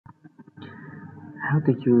How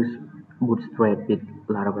to use Bootstrap with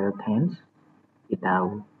Laravel themes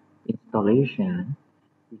without installation.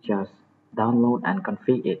 You just download and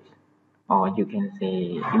configure it, or you can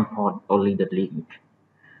say import only the link.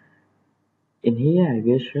 In here, I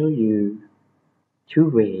will show you two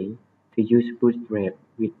ways to use Bootstrap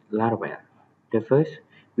with Laravel. The first,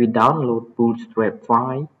 we download Bootstrap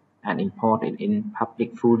file and import it in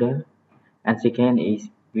public folder. And second is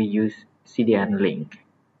we use CDN link.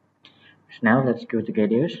 So now let's go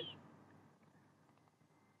together.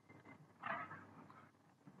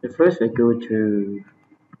 The first I go to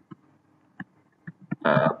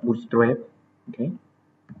Bootstrap, okay,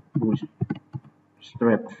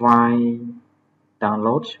 Bootstrap file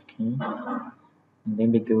downloads, okay, and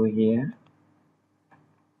then we go here,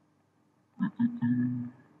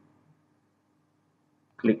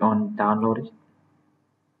 click on download it.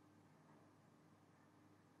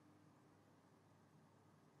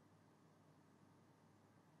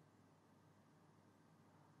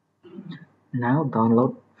 Now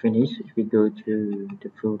download finished. We go to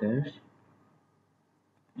the folders,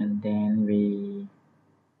 and then we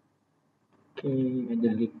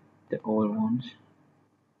delete the old ones.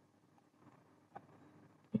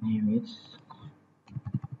 Name it.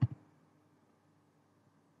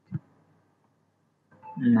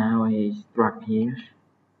 Now I drag here.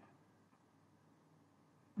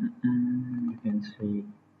 You can see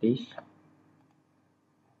this.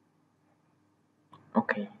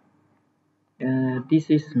 Okay. This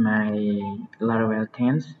is my Laravel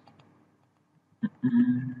tense.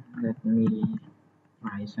 Let me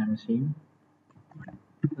try something.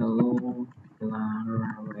 Hello,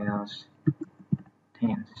 Laravel's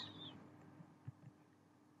tense.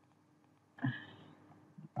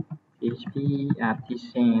 PHP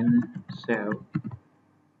artisan so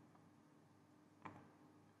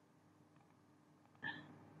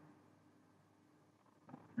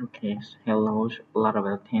okay, hello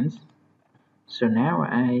Laravel tense. So now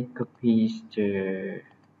I copy the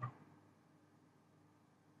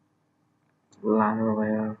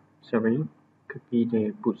Laravel, sorry, copy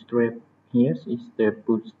the Bootstrap. Here is the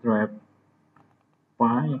Bootstrap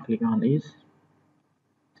file. I click on it.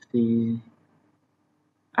 See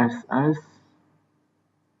as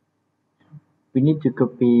we need to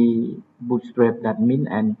copy bootstrap.min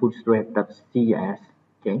and bootstrap.cs.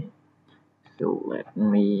 Okay, so let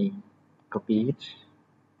me copy it.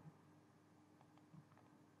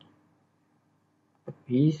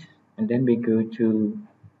 Copy, and then we go to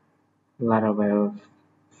Laravel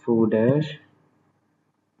folders.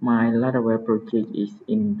 My Laravel project is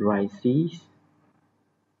in dry seas,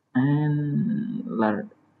 and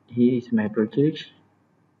here is my project.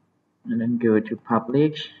 And then go to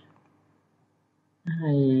publish.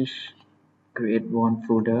 I create one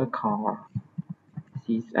folder called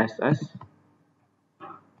CSS.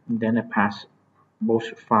 And then I pass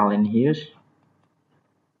both file in here.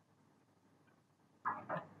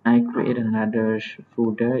 I create another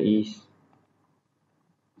folder is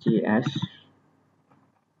JS.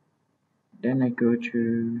 Then I go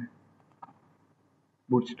to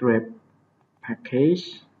Bootstrap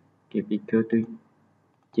package. Okay, we go to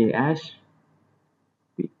JS.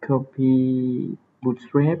 We copy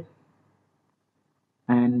Bootstrap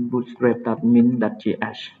and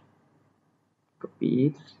bootstrap.min.js. Copy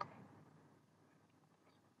it.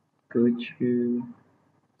 Go to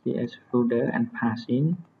JS folder and pass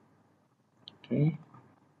in. Okay.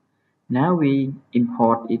 Now we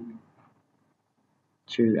import it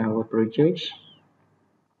to our project.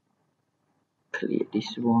 Clear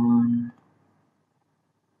this one.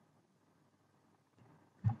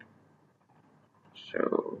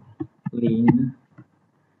 So link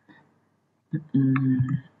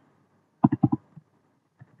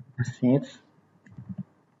assets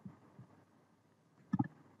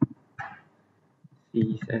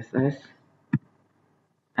CSS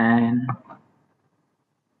and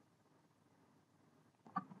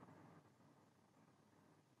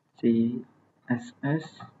CSS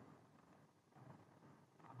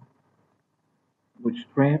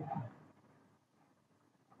Bootstrap,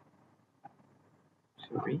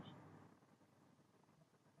 sorry,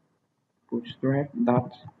 Bootstrap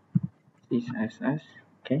dot CSS.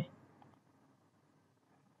 Okay,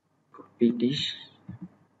 copy this.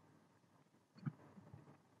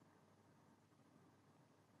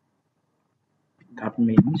 That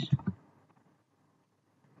means,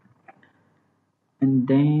 and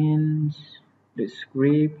then the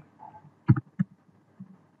script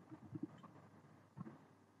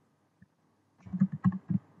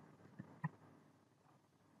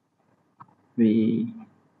we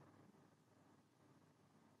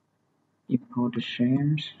import the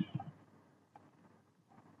shames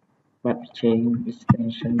but change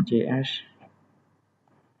extension JS.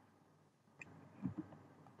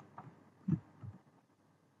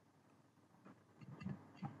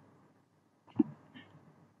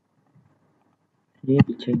 Here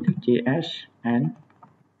we change to JS and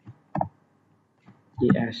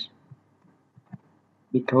JS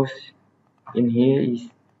because in here is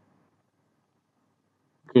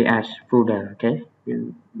JS folder. Okay,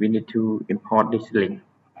 we need to import this link,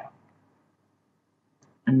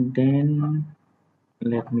 and then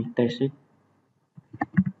let me test it.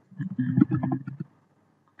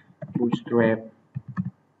 Bootstrap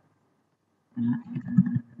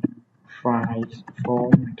files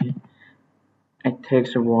form. Okay, I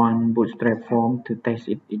take one Bootstrap form to test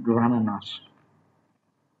it run or not.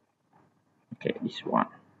 Okay, this one.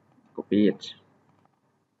 Copy it.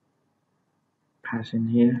 Pass in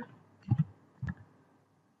here.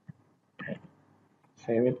 Okay,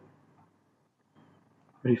 save it.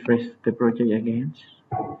 Refresh the project again.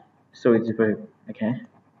 So it's work. Okay,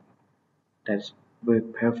 that's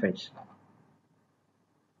work perfect.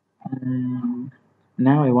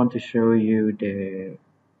 Now I want to show you the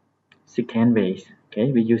second base.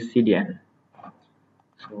 Okay, we use CDN.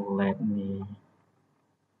 So let me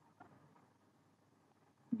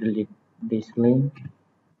delete this link.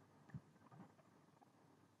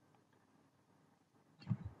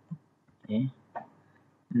 Okay,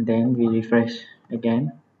 and then we refresh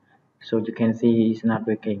again. So you can see it's not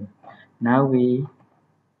working. Now we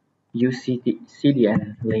use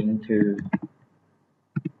CDN link to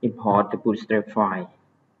import the Bootstrap file.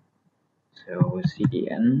 So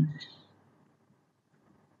CDN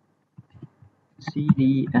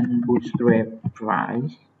Bootstrap file.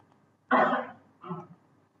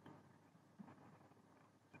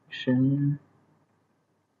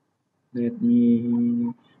 Let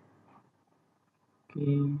me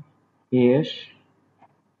okay. Here's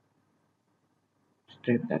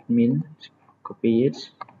strip admin. Copy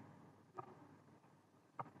it,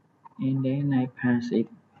 and then I pass it.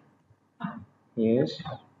 Yes.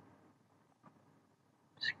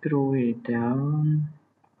 Scroll it down.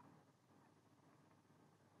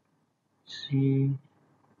 See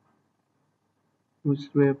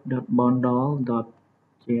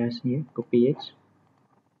bootstrap.bundle.js here. Copy it,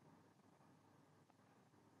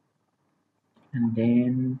 and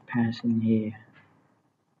then pass in here.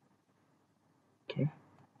 Okay.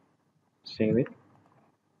 Save it.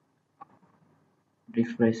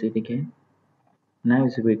 Refresh it again. Now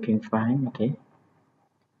it's working fine. Okay.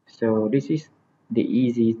 So this is the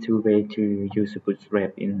easy way to use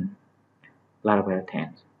Bootstrap in Laravel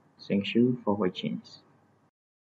 10. Thank you for watching.